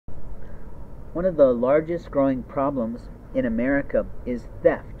One of the largest growing problems in America is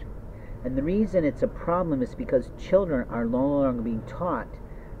theft. And the reason it's a problem is because children are no longer being taught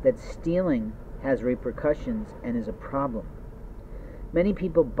that stealing has repercussions and is a problem. Many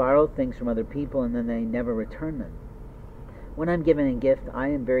people borrow things from other people and then they never return them. When I'm given a gift, I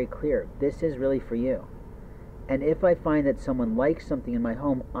am very clear. This is really for you. And if I find that someone likes something in my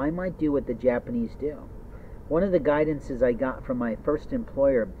home, I might do what the Japanese do. One of the guidances I got from my first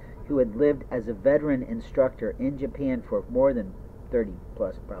employer, who had lived as a veteran instructor in Japan for more than 30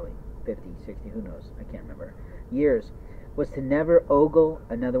 plus, probably 50, 60, who knows, I can't remember, years, was to never ogle,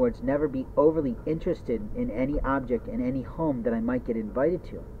 in other words, never be overly interested in any object in any home that I might get invited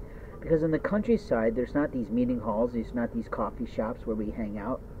to. Because in the countryside, there's not these meeting halls, there's not these coffee shops where we hang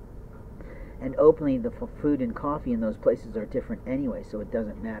out. And openly, the food and coffee in those places are different anyway, so it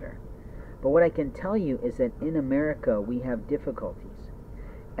doesn't matter. But what I can tell you is that in America, we have difficulties.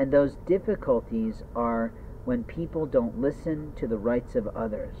 And those difficulties are when people don't listen to the rights of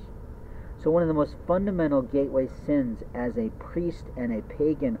others. So one of the most fundamental gateway sins as a priest and a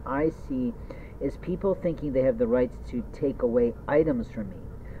pagan I see is people thinking they have the rights to take away items from me.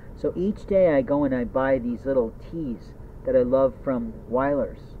 So each day I go and I buy these little teas that I love from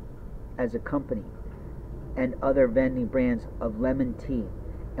Weiler's as a company and other vending brands of lemon tea.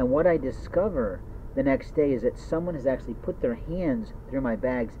 And what I discover the next day is that someone has actually put their hands through my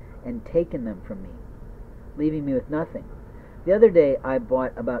bags and taken them from me, leaving me with nothing. The other day I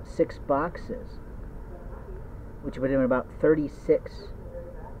bought about 6 boxes, which would have been about 36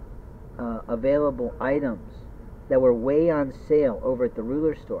 available items that were way on sale over at the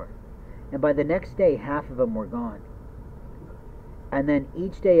Ruler store. And by the next day, half of them were gone. And then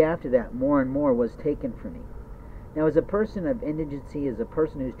each day after that, more and more was taken from me. Now, as a person of indigency, as a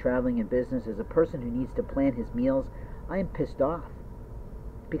person who's traveling in business, as a person who needs to plan his meals, I am pissed off.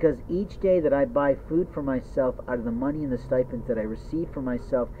 Because each day that I buy food for myself out of the money and the stipends that I receive for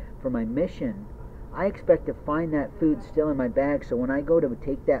myself for my mission, I expect to find that food still in my bag, so when I go to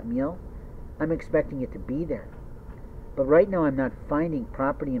take that meal, I'm expecting it to be there. But right now I'm not finding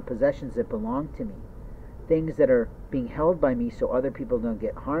property and possessions that belong to me. Things that are being held by me so other people don't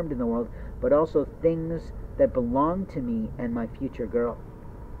get harmed in the world, but also things that belong to me and my future girl.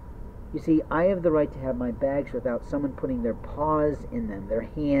 You see, I have the right to have my bags without someone putting their paws in them, their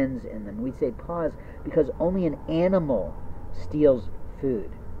hands in them. We say paws because only an animal steals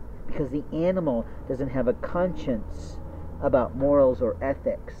food. Because the animal doesn't have a conscience about morals or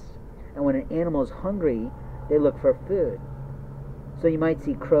ethics. And when an animal is hungry, they look for food. So you might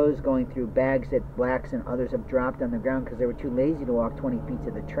see crows going through bags that blacks and others have dropped on the ground because they were too lazy to walk 20 feet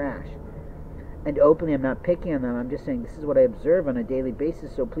to the trash. And openly, I'm not picking on them. I'm just saying this is what I observe on a daily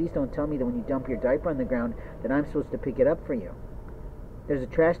basis, so please don't tell me that when you dump your diaper on the ground that I'm supposed to pick it up for you. There's a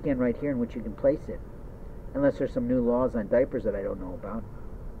trash can right here in which you can place it, unless there's some new laws on diapers that I don't know about.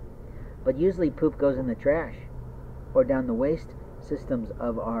 But usually poop goes in the trash or down the waste systems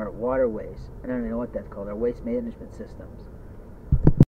of our waterways. I don't know what that's called, our waste management systems.